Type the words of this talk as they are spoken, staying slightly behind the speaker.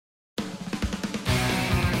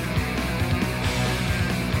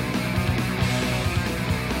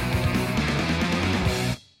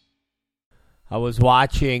I was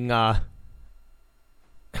watching.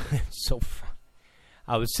 So fun.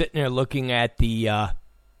 I was sitting there looking at the.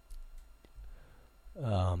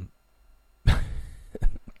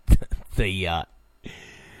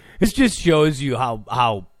 This just shows you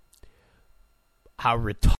how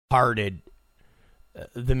retarded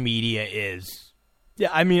the media is.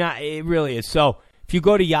 Yeah, I mean, it really is. So if you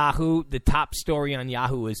go to Yahoo, the top story on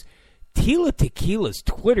Yahoo is Tila Tequila's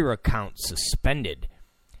Twitter account suspended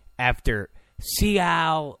after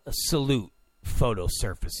Sial salute photo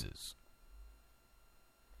surfaces.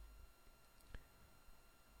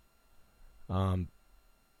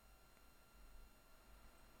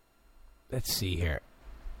 Let's see here.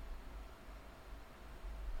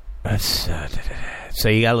 So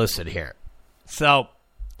you gotta listen here. So,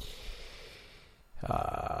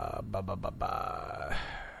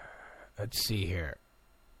 let's see here.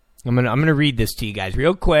 I'm gonna read this to you guys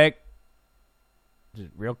real quick.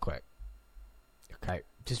 Just real quick. Okay,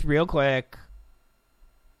 just real quick.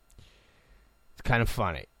 It's kind of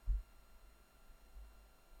funny.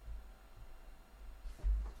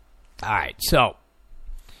 All right, so,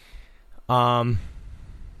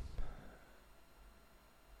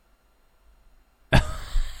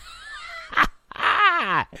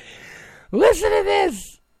 listen to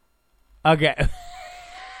this. Okay.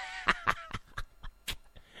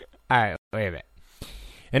 All right, wait a minute.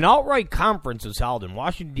 An alt-right conference was held in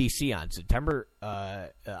Washington, D.C. on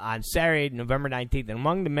Saturday, November 19th, and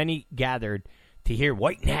among the many gathered to hear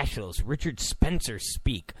white nationalist Richard Spencer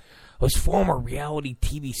speak was former reality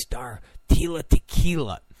TV star Tila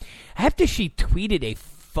Tequila, after she tweeted a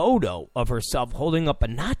photo of herself holding up a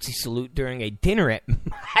Nazi salute during a dinner at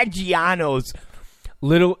Maggiano's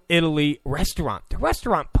Little Italy restaurant. The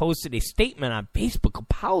restaurant posted a statement on Facebook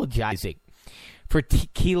apologizing for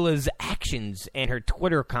Tequila's actions, and her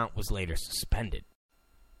Twitter account was later suspended.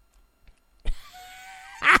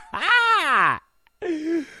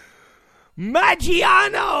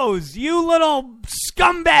 Maggiano's, you little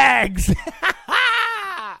scumbags!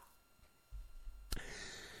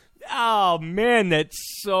 Oh, man, that's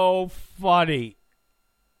so funny.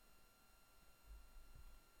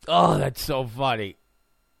 Oh, that's so funny.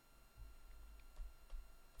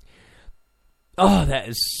 Oh, that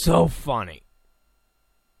is so funny.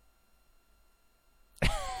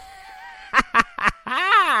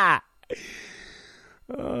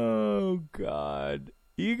 Oh, God.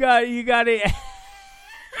 You got it.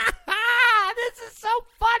 This is so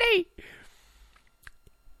funny.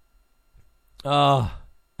 Oh.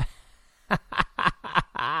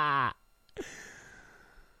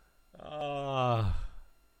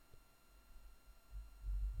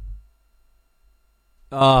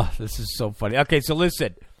 Oh, this is so funny. Okay, so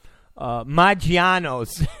listen.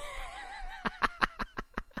 Maggiano's.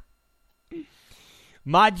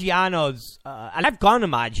 Maggiano's. And I've gone to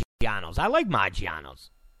Maggiano's. I like Maggiano's.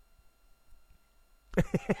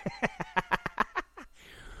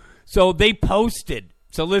 So they posted.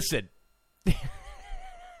 So listen.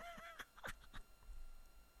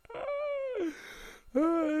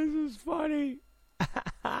 Oh, this is funny.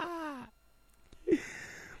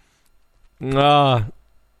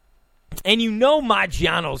 And you know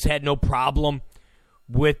Maggiano's had no problem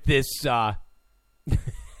with this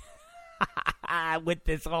with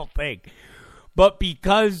this whole thing. But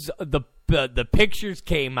because the pictures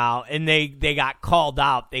came out and they got called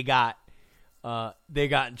out, they got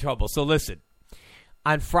in trouble. So listen.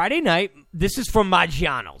 On Friday night, this is from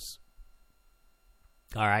Maggiano's.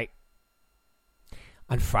 All right.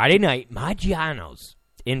 On Friday night, Maggiano's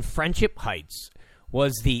in Friendship Heights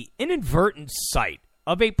was the inadvertent site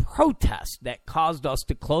of a protest that caused us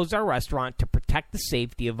to close our restaurant to protect the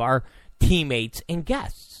safety of our teammates and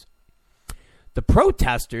guests. The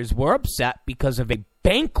protesters were upset because of a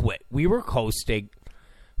banquet we were hosting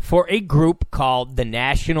for a group called the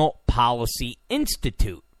National Policy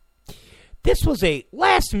Institute. This was a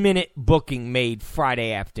last-minute booking made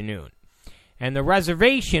Friday afternoon, and the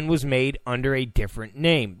reservation was made under a different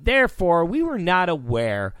name. Therefore, we were not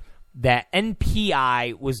aware that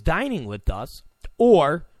NPI was dining with us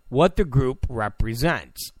or what the group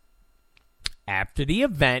represents. After the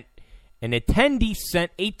event, an attendee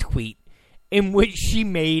sent a tweet in which she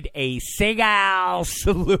made a Segal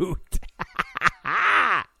salute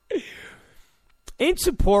in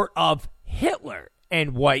support of Hitler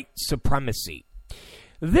and white supremacy.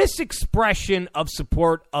 This expression of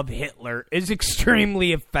support of Hitler is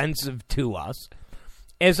extremely offensive to us,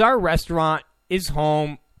 as our restaurant is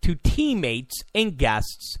home to teammates and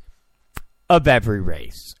guests of every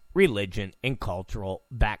race, religion, and cultural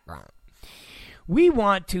background. We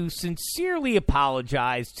want to sincerely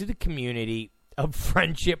apologize to the community of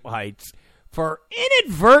Friendship Heights for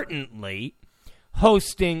inadvertently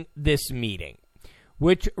hosting this meeting,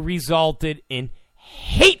 which resulted in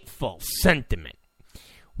hateful sentiment.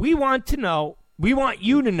 We want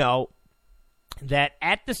you to know that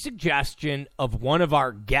at the suggestion of one of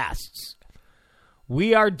our guests,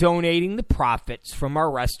 we are donating the profits from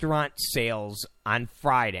our restaurant sales on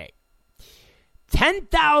Friday.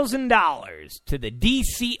 $10,000 to the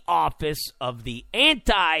D.C. office of the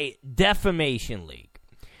Anti-Defamation League,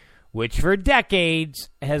 which for decades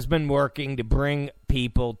has been working to bring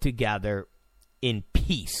people together in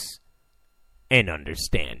peace and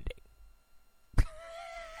understanding.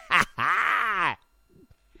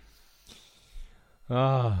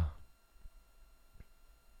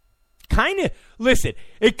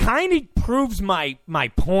 It kind of proves my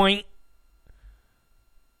point.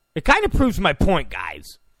 It kind of proves my point,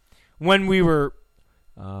 guys, when we were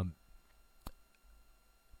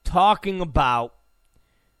talking about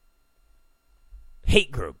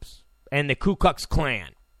hate groups and the Ku Klux Klan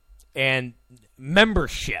and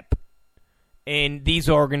membership in these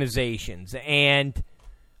organizations and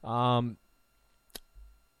how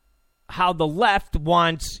the left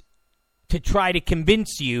wants to try to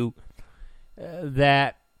convince you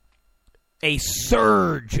that a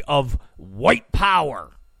surge of white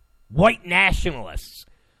power, white nationalists,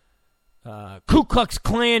 Ku Klux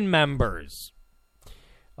Klan members,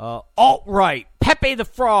 alt-right, Pepe the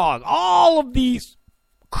Frog, all of these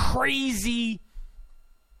crazy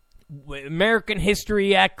American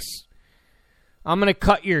History X, I'm going to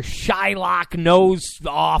cut your Shylock nose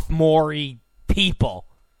off, Maury people,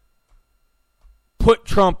 put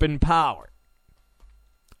Trump in power.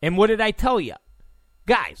 And what did I tell you?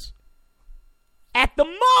 Guys, at the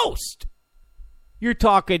most, you're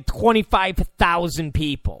talking 25,000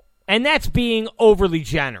 people. And that's being overly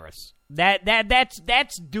generous.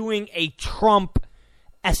 That's doing a Trump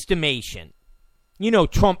estimation. You know,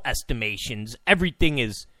 Trump estimations, everything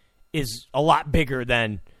is a lot bigger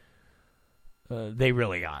than they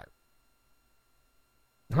really are.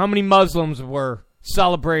 How many Muslims were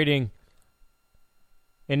celebrating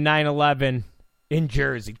in 9/11 in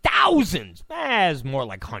Jersey? Thousands. It's more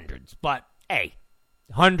like hundreds. But, hey,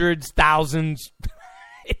 hundreds, thousands.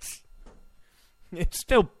 It's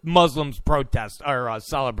still Muslims protest or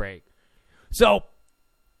celebrate. So,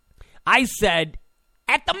 I said,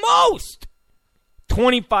 at the most,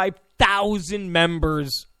 25,000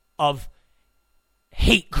 members of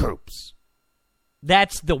hate groups.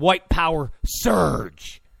 That's the white power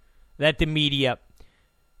surge that the media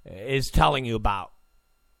is telling you about.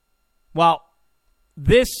 Well,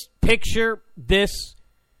 this picture, this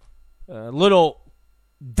little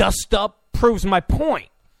dust-up proves my point.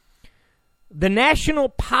 The National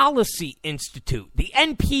Policy Institute, the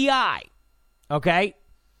NPI, okay,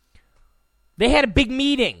 they had a big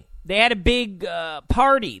meeting. They had a big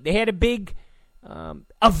party. They had a big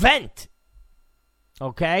event,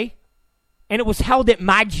 okay? And it was held at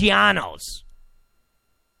Maggiano's.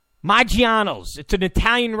 Maggiano's. It's an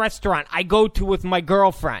Italian restaurant I go to with my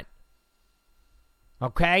girlfriend.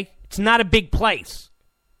 Okay? It's not a big place.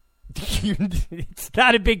 It's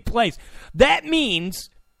not a big place. That means,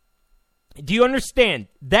 do you understand?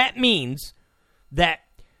 That means that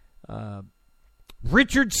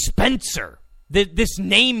Richard Spencer, this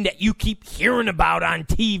name that you keep hearing about on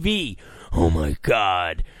TV, oh my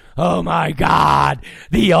God,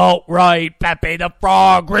 the alt-right, Pepe the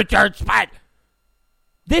Frog, Richard Spencer.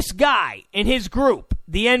 This guy and his group,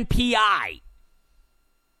 the NPI,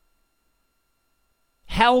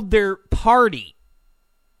 held their party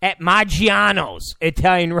at Maggiano's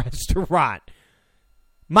Italian restaurant.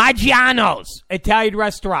 Maggiano's Italian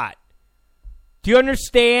restaurant. Do you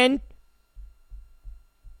understand?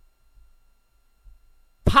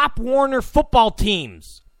 Pop Warner football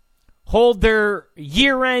teams hold their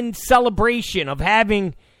year-end celebration of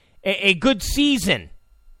having a good season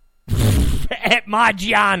at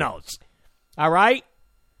Maggiano's. All right?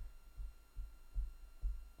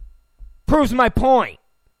 Proves my point.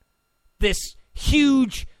 This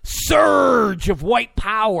huge surge of white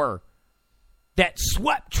power that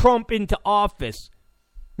swept Trump into office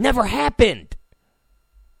never happened.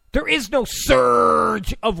 There is no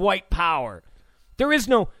surge of white power. There is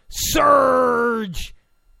no surge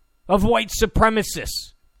of white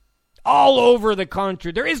supremacists all over the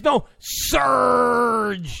country. There is no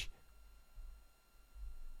surge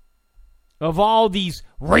of all these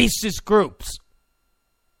racist groups.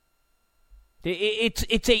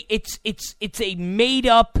 It's a made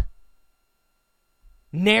up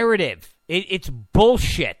narrative. It's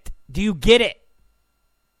bullshit. Do you get it?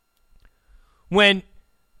 When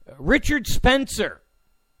Richard Spencer,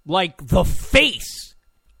 like the face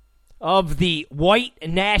of the white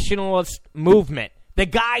nationalist movement, the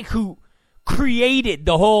guy who created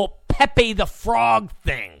the whole Pepe the Frog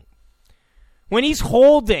thing, when he's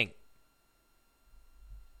holding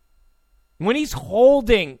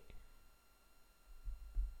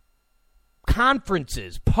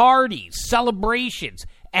conferences, parties, celebrations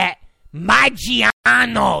at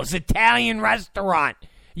Maggiano's Italian restaurant,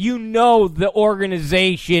 you know the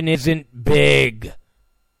organization isn't big.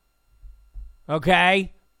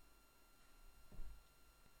 Okay?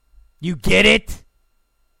 You get it?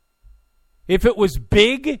 If it was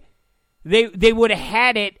big, they would have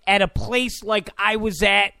had it at a place like I was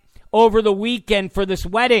at over the weekend for this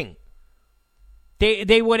wedding.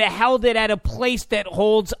 They would have held it at a place that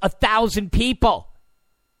holds 1,000 people,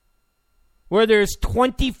 where there's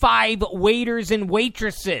 25 waiters and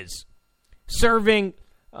waitresses serving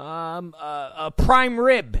a prime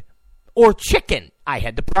rib or chicken. I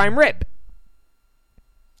had the prime rib.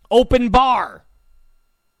 Open bar.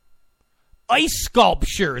 Ice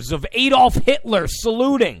sculptures of Adolf Hitler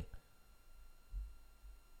saluting.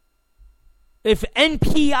 If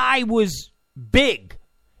NPI was big,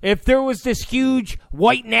 if there was this huge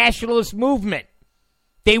white nationalist movement,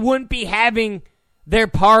 they wouldn't be having their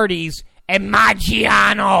parties at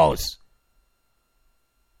Maggiano's.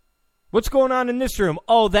 What's going on in this room?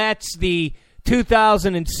 Oh, that's the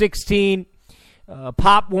 2016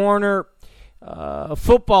 Pop Warner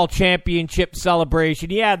football championship celebration.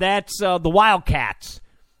 Yeah, that's the Wildcats.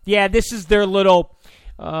 Yeah, this is their little,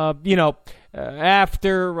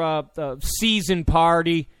 after season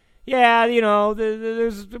party. Yeah,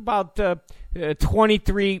 there's about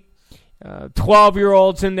 23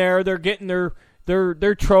 12-year-olds in there. They're getting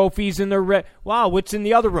their trophies and their wow, what's in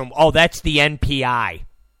the other room? Oh, that's the NPI.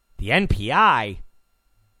 The NPI?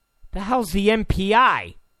 The hell's the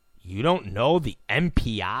NPI? You don't know the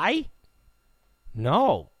NPI?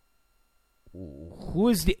 No. Who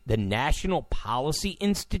is the National Policy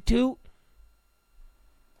Institute?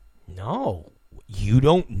 No. You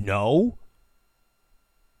don't know?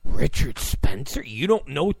 Richard Spencer? You don't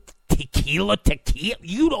know Tequila?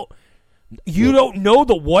 You don't know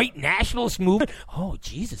the white nationalist movement? Oh,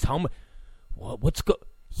 Jesus, how much? What's go?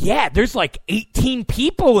 Yeah, there's like 18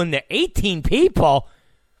 people in there. 18 people?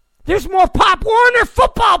 There's more Pop Warner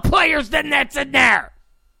football players than that's in there.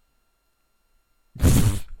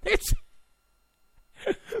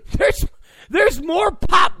 There's more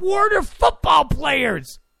Pop Warner football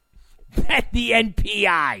players than the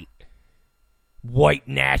NPI. White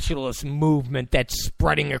nationalist movement that's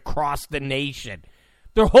spreading across the nation.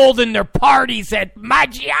 They're holding their parties at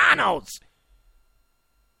Maggiano's.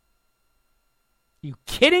 You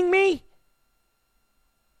kidding me?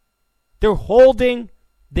 They're holding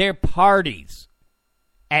their parties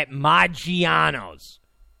at Maggiano's.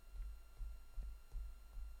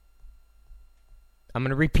 I'm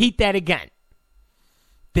going to repeat that again.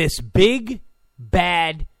 This big,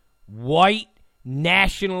 bad, white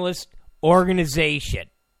nationalist organization,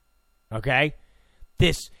 okay?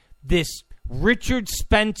 This Richard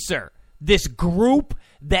Spencer, this group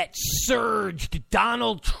that surged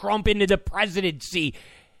Donald Trump into the presidency,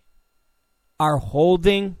 are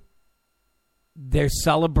holding their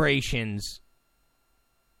celebrations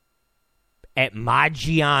at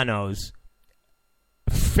Maggiano's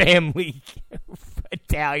family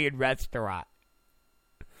Italian restaurant.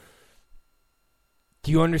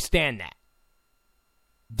 Do you understand that?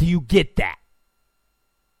 Do you get that?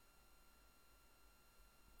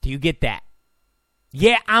 Do you get that?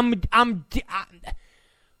 Yeah, I'm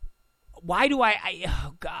why do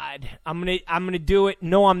oh God, I'm gonna do it.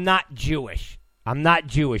 No, I'm not Jewish. I'm not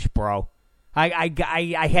Jewish, bro.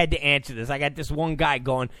 I had to answer this. I got this one guy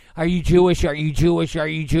going, "Are you Jewish? Are you Jewish? Are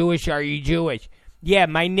you Jewish? Are you Jewish?" Yeah,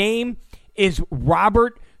 my name is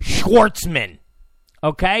Robert Schwartzman.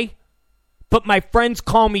 Okay? But my friends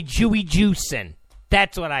call me Jewy Juicin.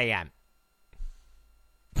 That's what I am.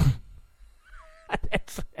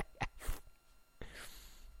 That's what I am.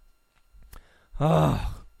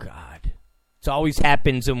 Oh, God. It always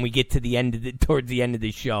happens when we get to the end of towards the end of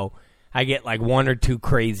the show. I get like one or two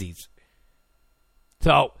crazies.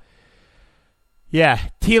 So, yeah,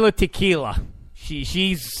 Tila Tequila.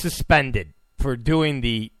 She's suspended for doing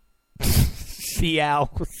the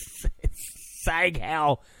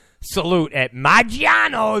Sag-Hal salute at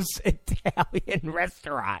Maggiano's Italian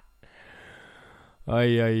restaurant.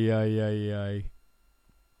 Ay.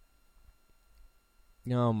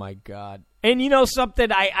 Oh, my God. And you know something?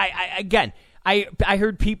 I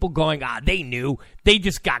heard people going, they knew. They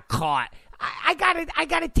just got caught. I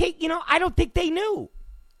gotta take, I don't think they knew.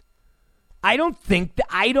 I don't think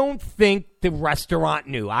the restaurant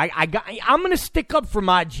knew. I'm going to stick up for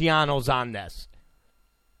Maggiano's on this.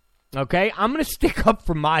 Okay? I'm going to stick up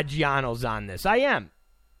for Maggiano's on this. I am.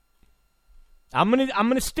 I'm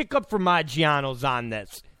going to stick up for Maggiano's on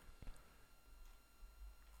this.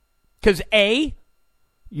 Cuz A,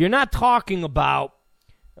 you're not talking about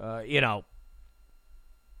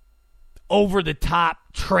over the top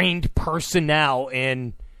trained personnel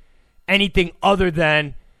in anything other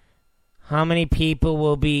than how many people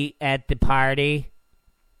will be at the party?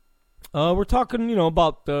 We're talking,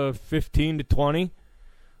 about 15 to 20.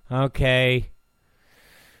 Okay.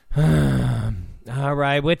 All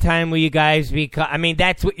right. What time will you guys be? I mean,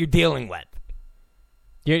 that's what you're dealing with.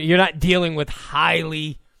 You're not dealing with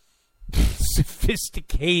highly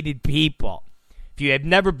sophisticated people. If you have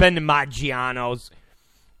never been to Maggiano's,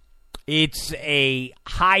 it's a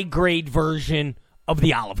high-grade version of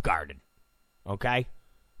the Olive Garden. Okay?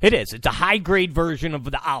 It is. It's a high-grade version of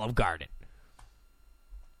the Olive Garden.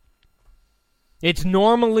 It's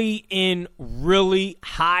normally in really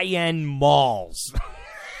high-end malls.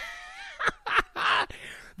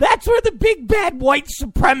 That's where the big bad white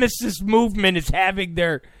supremacist movement is having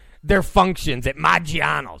their functions, at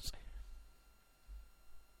Maggiano's.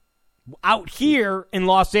 Out here in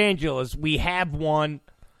Los Angeles, we have one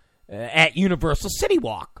at Universal City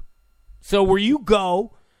Walk. So where you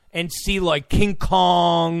go and see like King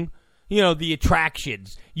Kong, the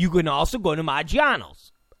attractions, you can also go to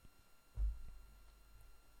Maggiano's.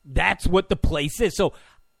 That's what the place is. So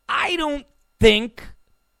I don't think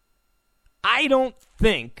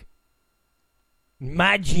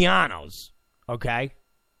Maggiano's, okay?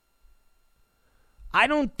 I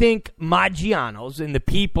don't think Maggiano's and the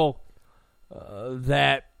people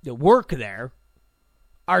that work there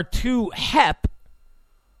are too hep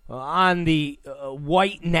on the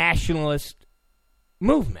white nationalist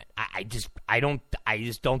movement. I just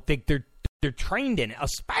don't think they're trained in it,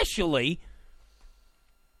 especially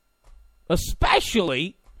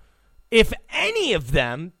if any of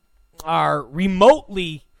them are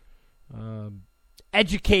remotely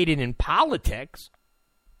educated in politics.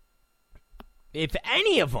 If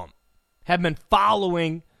any of them have been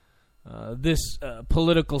following this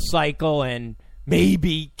political cycle and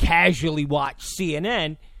maybe casually watch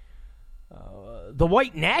CNN, the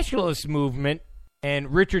white nationalist movement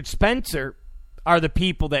and Richard Spencer are the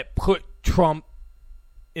people that put Trump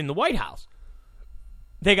in the White House.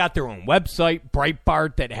 They got their own website,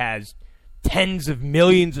 Breitbart, that has tens of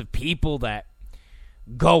millions of people that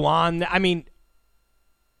go on. I mean,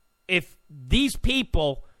 if these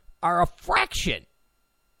people are a fraction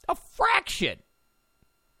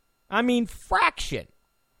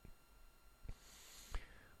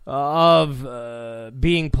of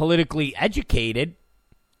being politically educated,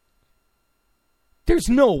 there's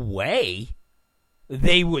no way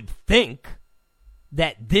they would think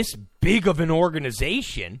that this big of an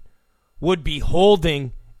organization would be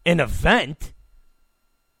holding an event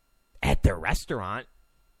at their restaurant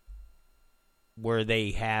where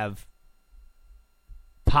they have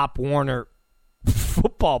Pop Warner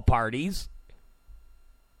football parties.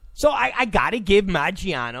 So I got to give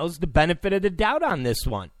Maggiano's the benefit of the doubt on this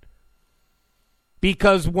one.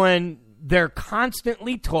 Because when they're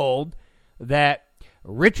constantly told that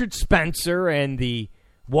Richard Spencer and the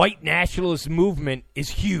white nationalist movement is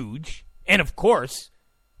huge, and of course,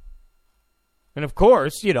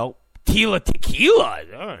 Tila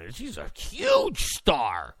Tequila, she's a huge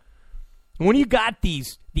star. When you got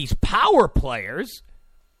these power players,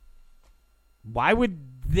 why would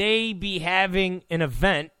they be having an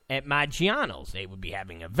event at Maggiano's? They would be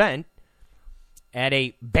having an event at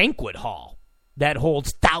a banquet hall that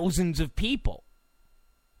holds thousands of people.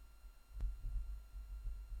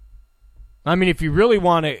 I mean, if you really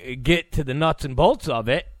want to get to the nuts and bolts of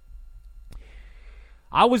it,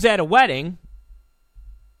 I was at a wedding.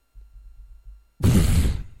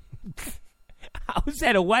 I was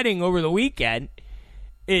at a wedding over the weekend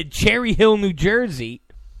in Cherry Hill, New Jersey,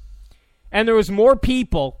 and there was more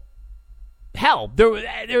people. Hell, there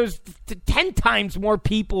was 10 times more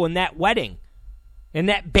people in that wedding, in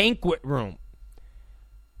that banquet room,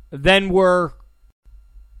 than were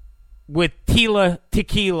with Tila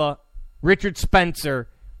Tequila, Richard Spencer,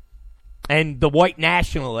 and the white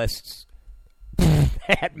nationalists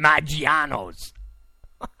at Maggiano's.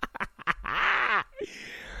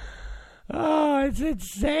 Oh, it's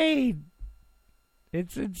insane.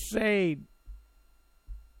 It's insane.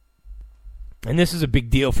 And this is a big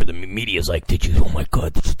deal for the media. It's like, did you? Oh my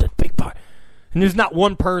God, this is the big part. And there's not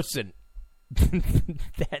one person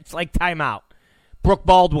that's like, time out. Brooke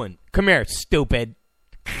Baldwin, come here, stupid.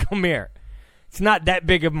 Come here. It's not that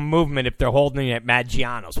big of a movement if they're holding it at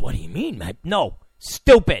Maggiano's. What do you mean, man? No.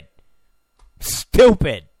 Stupid.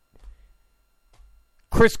 Stupid.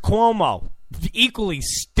 Chris Cuomo. Equally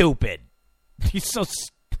stupid. He's so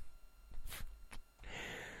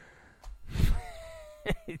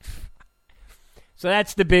So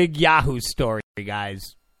that's the big Yahoo story,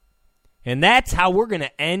 guys. And that's how we're going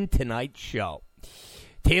to end tonight's show.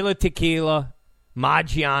 Tila Tequila,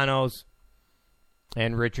 Maggiano's,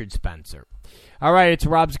 and Richard Spencer. All right, it's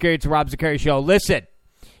Rob Zacari. It's the Rob Zacari Show. Listen,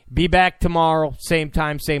 be back tomorrow, same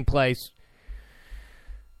time, same place.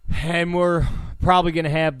 And we're probably going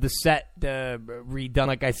to have the set redone.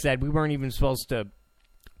 Like I said, we weren't even supposed to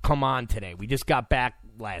come on today. We just got back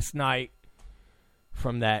last night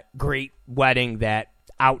from that great wedding that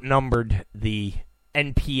outnumbered the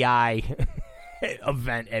NPI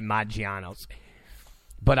event at Maggiano's.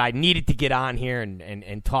 But I needed to get on here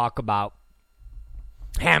and talk about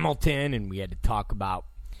Hamilton, and we had to talk about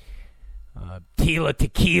Tila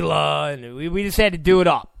Tequila, and we just had to do it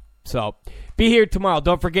up. So be here tomorrow.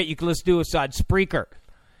 Don't forget, you can listen to us on Spreaker.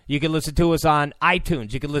 You can listen to us on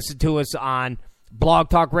iTunes. You can listen to us on Blog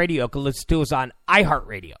Talk Radio. You can listen to us on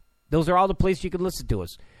iHeartRadio. Those are all the places you can listen to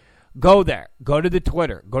us. Go there. Go to the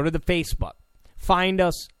Twitter. Go to the Facebook. Find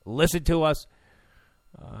us. Listen to us.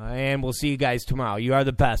 And we'll see you guys tomorrow. You are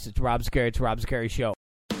the best. It's Rob Zacari. It's Rob Zacari Show.